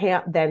 but you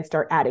can't then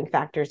start adding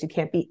factors. You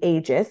can't be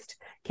ageist,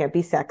 can't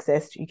be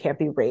sexist, you can't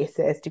be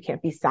racist, you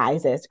can't be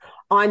sizist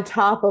on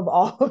top of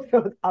all of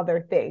those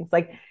other things.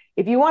 Like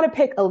if you want to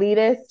pick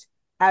elitist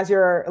as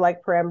your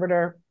like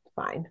parameter,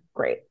 fine,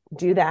 great,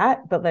 do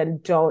that, but then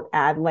don't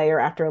add layer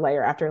after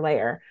layer after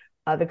layer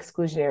of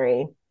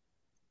exclusionary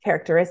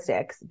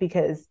characteristics,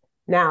 because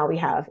now we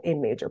have a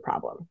major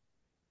problem.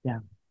 Yeah.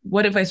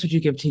 What advice would you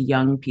give to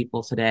young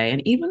people today,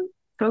 and even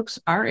folks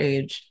our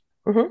age,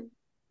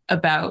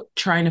 about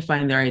trying to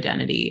find their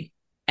identity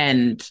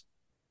and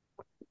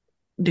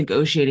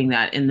negotiating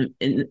that in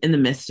the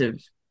midst of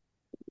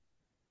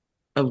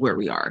where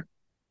we are?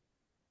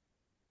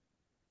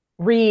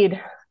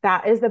 Read.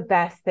 That is the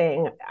best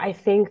thing. I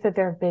think that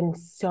there have been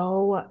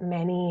so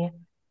many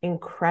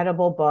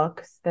incredible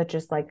books that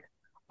just like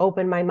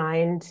open my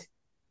mind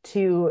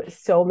to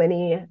so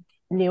many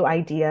new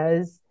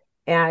ideas,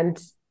 and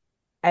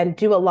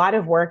do a lot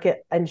of work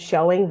and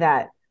showing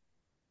that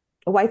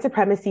white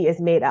supremacy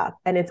is made up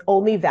and it's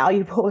only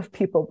valuable if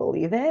people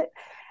believe it.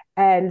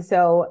 And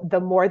so the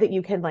more that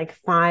you can like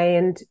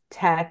find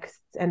texts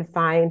and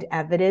find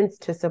evidence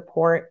to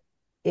support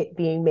it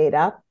being made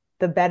up,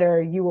 the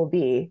better you will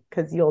be,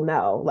 because you'll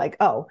know like,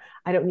 oh,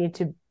 I don't need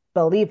to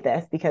believe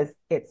this because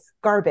it's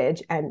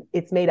garbage and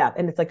it's made up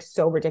and it's like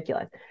so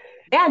ridiculous.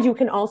 And you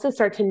can also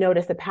start to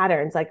notice the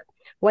patterns. Like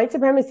white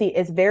supremacy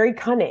is very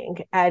cunning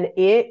and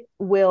it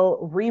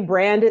will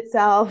rebrand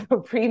itself,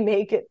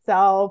 remake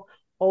itself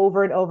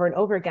over and over and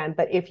over again.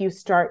 But if you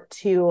start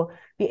to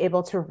be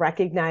able to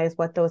recognize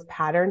what those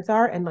patterns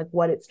are and like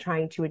what it's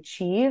trying to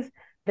achieve,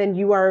 then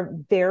you are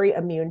very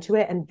immune to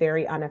it and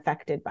very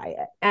unaffected by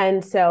it.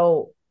 And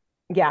so,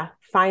 yeah,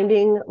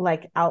 finding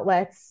like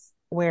outlets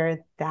where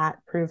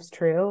that proves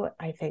true,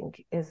 I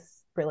think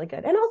is really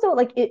good. And also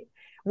like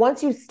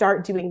once you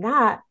start doing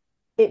that,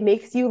 it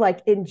makes you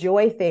like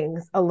enjoy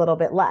things a little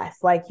bit less.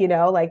 Like, you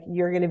know, like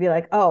you're going to be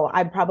like, oh,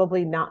 I'm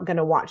probably not going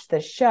to watch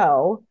this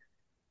show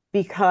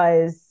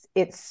because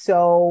it's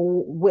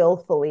so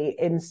willfully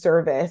in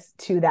service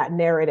to that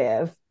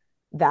narrative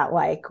that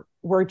like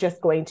we're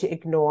just going to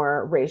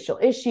ignore racial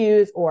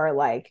issues, or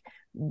like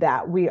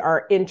that we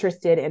are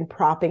interested in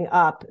propping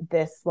up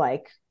this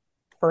like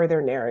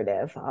further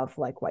narrative of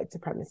like white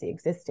supremacy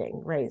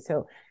existing, right?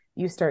 So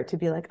you start to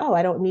be like, oh,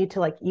 I don't need to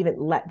like even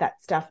let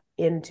that stuff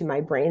into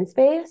my brain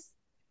space.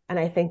 And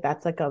I think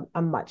that's like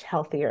a much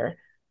healthier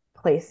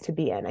place to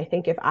be in. I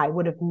think if I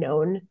would have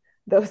known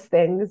those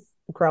things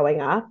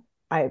growing up,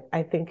 I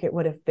think it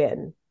would have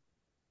been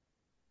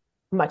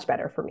much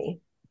better for me.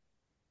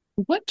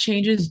 What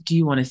changes do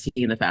you want to see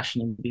in the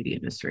fashion and beauty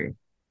industry?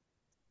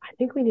 I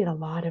think we need a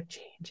lot of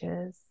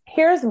changes.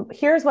 Here's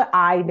what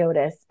I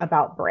notice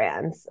about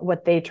brands,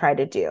 what they try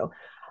to do.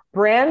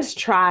 Brands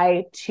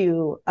try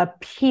to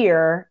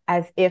appear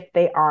as if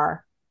they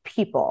are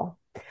people,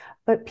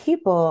 but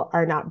people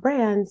are not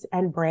brands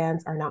and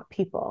brands are not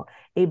people.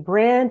 A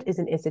brand is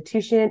an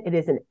institution. It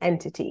is an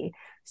entity.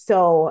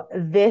 So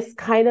this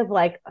kind of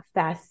like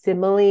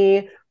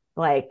facsimile,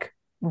 like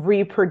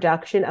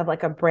reproduction of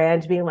like a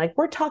brand being like,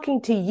 we're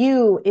talking to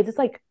you, it is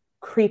like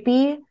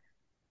creepy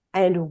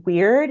and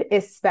weird,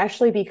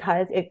 especially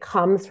because it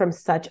comes from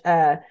such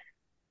a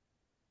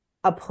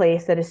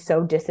place that is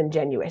so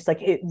disingenuous.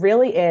 Like it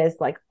really is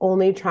like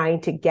only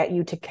trying to get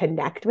you to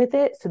connect with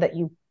it so that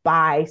you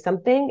buy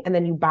something and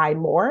then you buy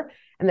more.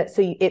 And that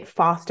so it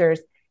fosters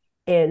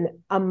an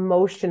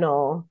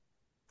emotional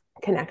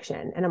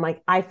connection. And I'm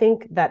like, I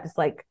think that's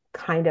like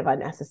kind of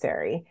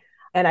unnecessary.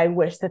 And I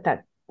wish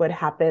that would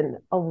happen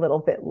a little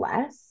bit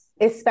less,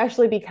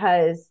 especially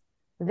because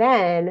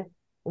then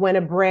when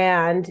a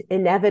brand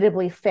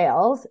inevitably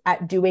fails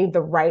at doing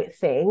the right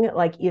thing,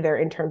 like either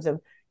in terms of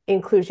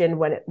inclusion,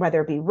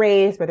 whether it be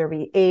race, whether it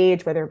be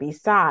age, whether it be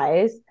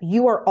size,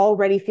 you are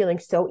already feeling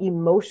so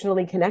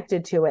emotionally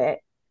connected to it.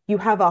 You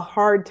have a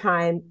hard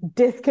time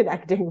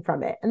disconnecting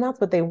from it. And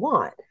that's what they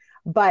want.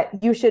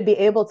 But you should be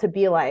able to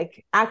be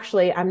like,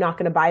 actually, I'm not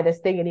going to buy this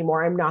thing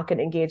anymore. I'm not going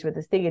to engage with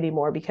this thing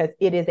anymore because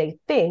it is a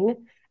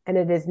thing and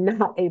it is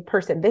not a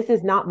person. This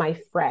is not my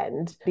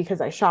friend because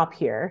I shop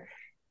here.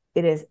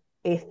 It is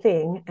a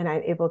thing and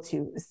I'm able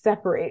to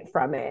separate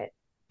from it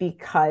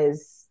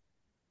because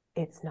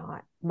it's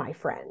not my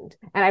friend.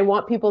 And I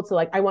want people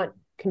to I want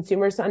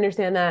consumers to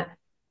understand that.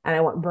 And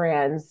I want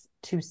brands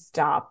to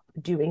stop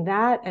doing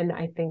that. And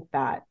I think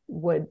that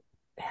would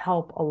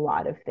help a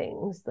lot of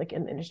things like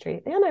in the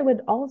industry. And I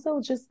would also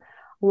just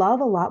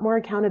love a lot more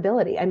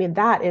accountability. I mean,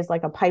 that is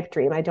like a pipe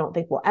dream I don't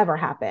think will ever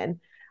happen.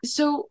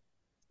 So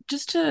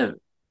just to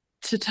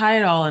tie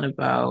it all in a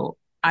bow,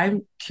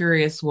 I'm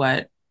curious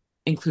what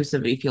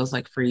inclusivity feels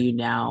like for you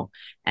now.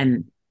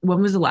 And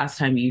when was the last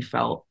time you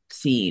felt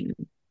seen,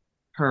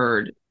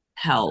 heard,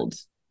 held?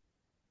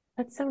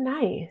 That's so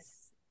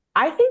nice.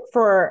 I think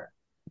for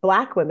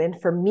Black women,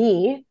 for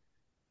me,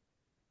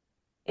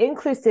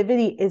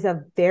 inclusivity is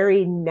a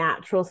very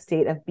natural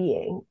state of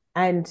being.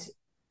 And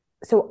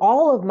so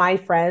all of my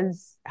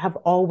friends have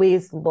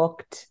always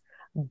looked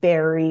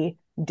very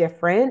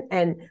different.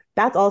 And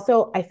that's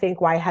also, I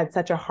think, why I had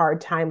such a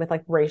hard time with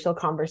like racial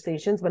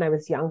conversations when I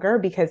was younger,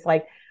 because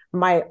like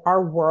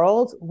our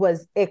world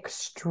was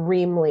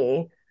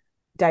extremely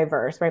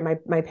diverse, right?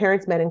 My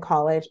parents met in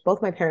college.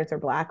 Both my parents are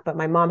Black, but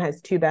my mom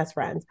has two best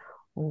friends.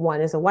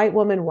 One is a white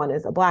woman, one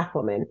is a Black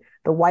woman.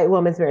 The white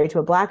woman's married to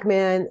a Black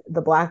man.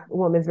 The Black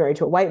woman's married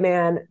to a white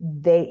man.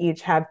 They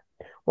each have,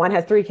 one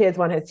has 3 kids,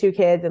 one has 2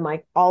 kids. And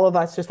like all of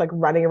us just like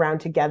running around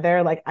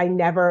together. Like I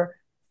never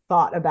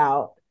thought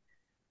about,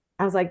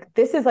 I was like,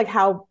 this is like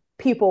how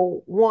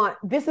people want,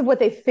 this is what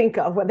they think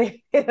of when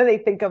they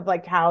think of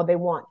like how they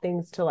want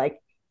things to like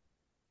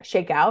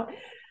shake out.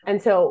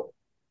 And so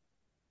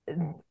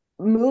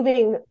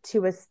moving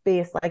to a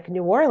space like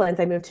New Orleans,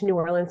 I moved to New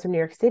Orleans from New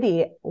York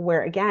City,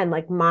 where again,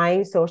 like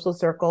my social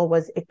circle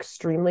was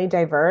extremely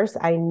diverse.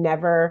 I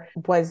never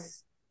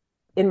was,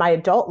 in my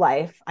adult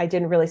life, I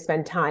didn't really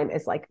spend time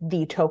as like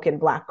the token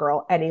Black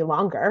girl any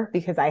longer,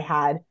 because I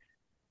had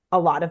a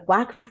lot of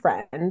Black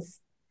friends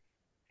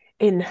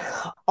in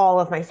all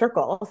of my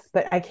circles.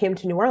 But I came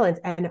to New Orleans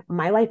and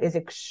my life is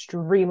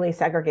extremely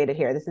segregated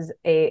here. This is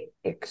a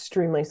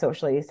extremely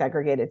socially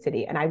segregated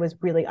city. And I was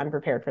really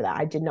unprepared for that.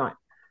 I did not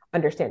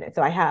understand it.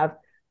 So I have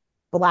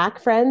Black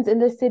friends in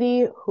the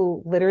city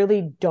who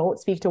literally don't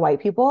speak to white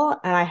people.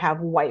 And I have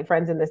white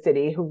friends in the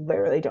city who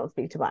literally don't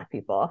speak to Black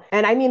people.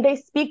 And I mean, they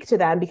speak to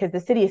them because the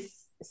city is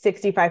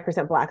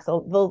 65% Black.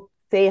 So they'll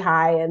say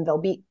hi and they'll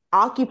be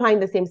occupying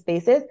the same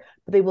spaces,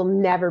 but they will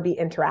never be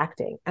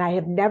interacting. And I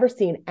have never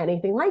seen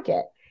anything like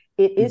it.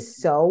 It is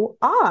so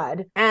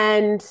odd.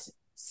 And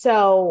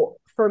so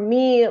for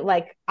me,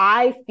 like,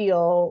 I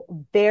feel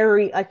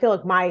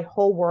like my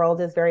whole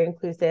world is very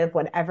inclusive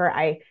whenever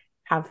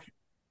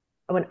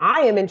when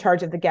I am in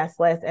charge of the guest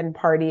list and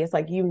parties,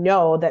 like, you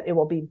know, that it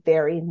will be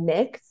very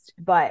mixed,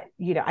 but,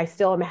 you know, I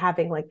still am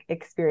having like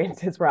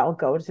experiences where I'll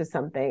go to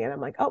something and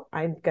I'm like, oh,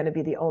 I'm going to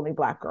be the only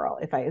Black girl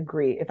if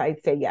I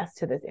say yes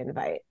to this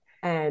invite.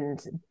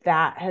 And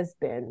that has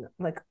been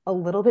like a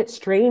little bit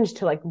strange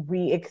to like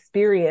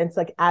re-experience,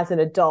 like as an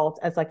adult,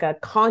 as like a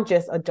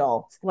conscious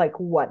adult, like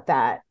what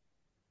that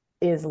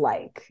is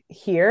like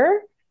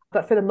here.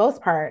 But for the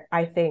most part,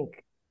 I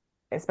think,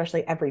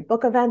 especially every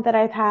book event that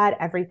I've had,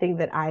 everything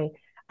that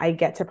I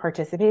get to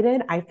participate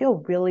in, I feel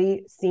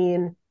really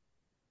seen,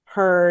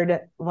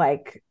 heard,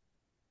 like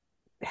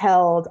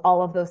held,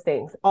 all of those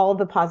things, all of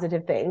the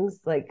positive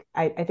things, like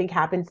I think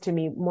happens to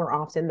me more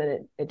often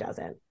than it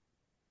doesn't.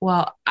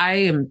 Well, I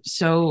am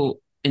so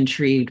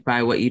intrigued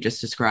by what you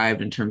just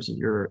described in terms of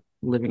your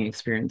living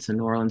experience in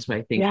New Orleans, but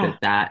I think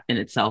that in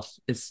itself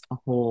is a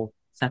whole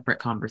separate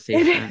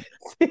conversation.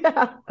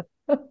 Yeah.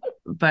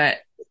 But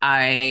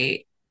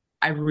I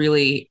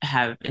really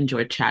have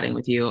enjoyed chatting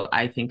with you.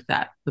 I think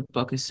that the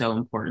book is so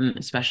important,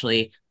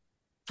 especially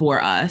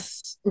for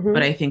us,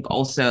 but I think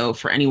also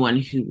for anyone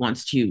who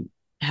wants to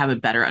have a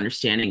better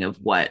understanding of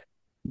what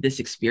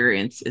this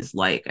experience is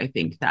like. I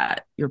think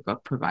that your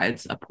book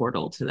provides a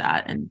portal to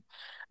that. And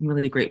I'm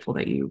really grateful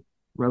that you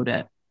wrote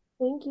it.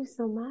 Thank you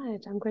so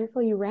much. I'm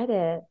grateful you read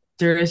it.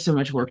 There is so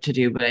much work to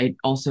do, but I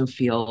also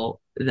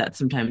feel that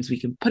sometimes we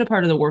can put a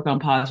part of the work on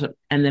pause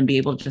and then be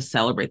able to just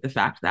celebrate the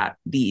fact that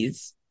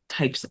these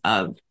types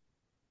of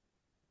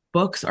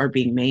books are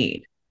being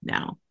made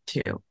now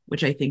too,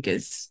 which I think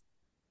is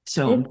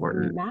so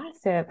important.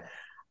 Massive.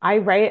 I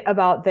write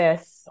about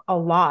this a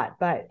lot,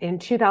 but in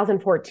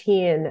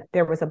 2014,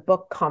 there was a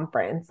book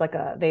conference, like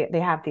they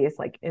have these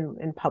like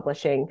in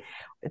publishing,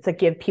 it's like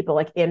give people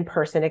like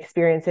in-person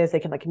experiences.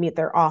 They can like meet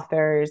their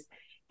authors,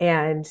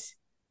 and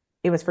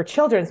it was for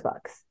children's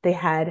books. They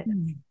had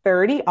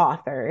 30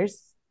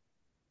 authors,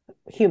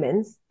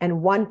 humans,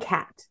 and 1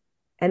 cat,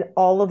 and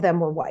all of them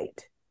were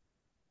white.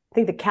 I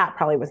think the cat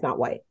probably was not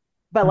white,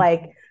 but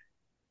like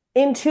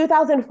in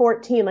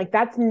 2014, like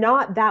that's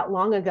not that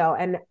long ago.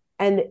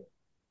 And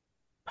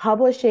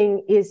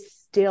publishing is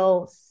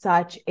still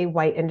such a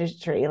white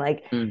industry.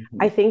 Like,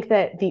 I think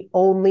that the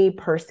only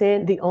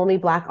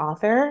Black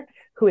author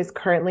who is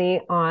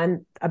currently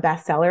on a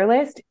bestseller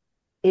list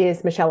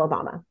is Michelle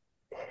Obama.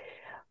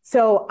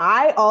 So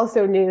I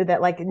also knew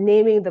that like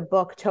naming the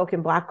book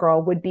Token Black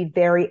Girl would be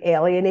very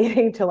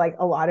alienating to like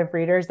a lot of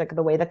readers, like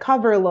the way the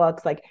cover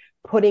looks, like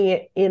putting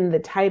it in the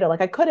title.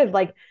 Like I could have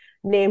like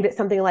named it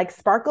something like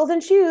Sparkles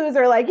and Shoes,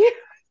 or like, you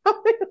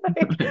know,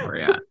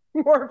 like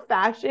more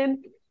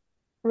fashion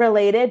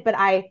related, but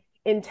I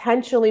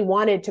intentionally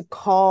wanted to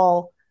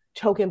call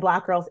Token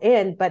Black Girls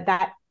in, but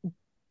that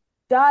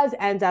does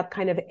end up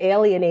kind of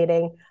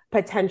alienating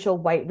potential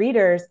white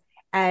readers.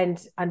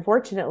 And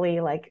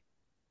unfortunately, like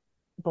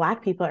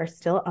Black people are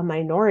still a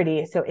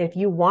minority. So if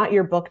you want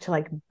your book to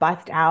like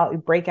bust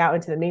out, break out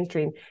into the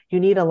mainstream, you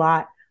need a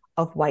lot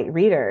of white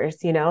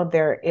readers. You know,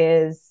 there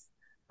is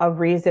a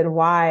reason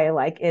why,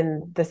 like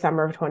in the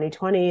summer of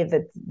 2020,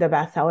 the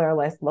bestseller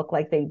list looked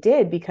like they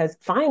did, because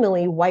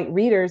finally white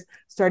readers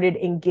started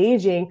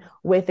engaging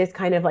with this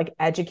kind of like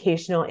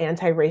educational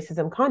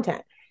anti-racism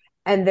content.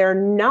 And they're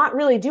not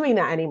really doing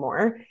that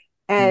anymore.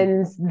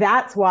 And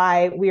that's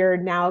why we're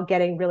now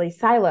getting really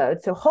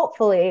siloed. So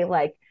hopefully,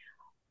 like,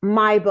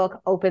 my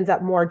book opens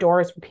up more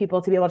doors for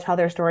people to be able to tell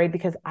their story,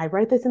 because I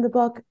write this in the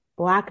book.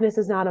 Blackness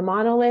is not a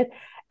monolith.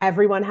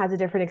 Everyone has a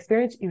different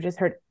experience. You just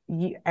heard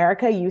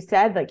Erica, you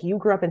said like you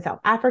grew up in South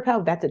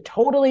Africa. That's a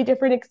totally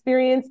different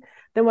experience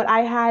than what I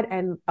had.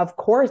 And of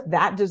course,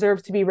 that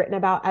deserves to be written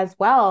about as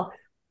well.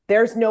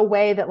 There's no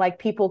way that like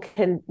people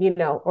can,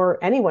 or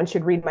anyone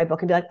should read my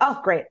book and be like, oh,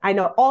 great, I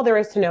know all there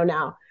is to know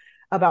now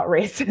about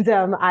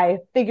racism. I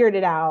figured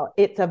it out.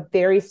 It's a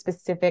very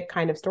specific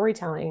kind of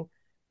storytelling.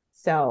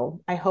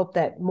 So I hope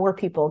that more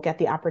people get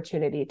the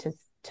opportunity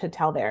to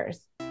tell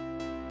theirs.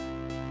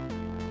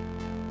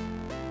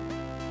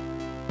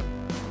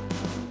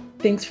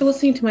 Thanks for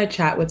listening to my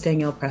chat with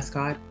Danielle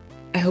Prescott.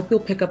 I hope you'll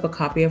pick up a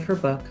copy of her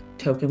book,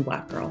 Token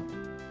Black Girl.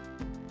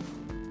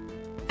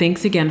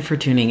 Thanks again for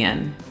tuning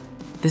in.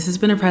 This has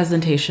been a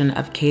presentation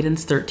of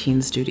Cadence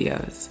 13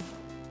 Studios.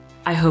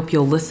 I hope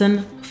you'll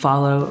listen,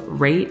 follow,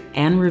 rate,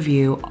 and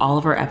review all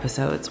of our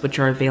episodes, which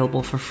are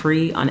available for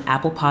free on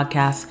Apple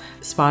Podcasts,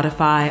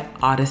 Spotify,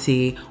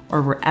 Odyssey,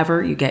 or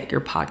wherever you get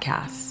your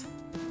podcasts.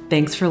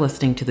 Thanks for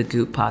listening to the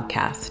Goop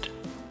Podcast.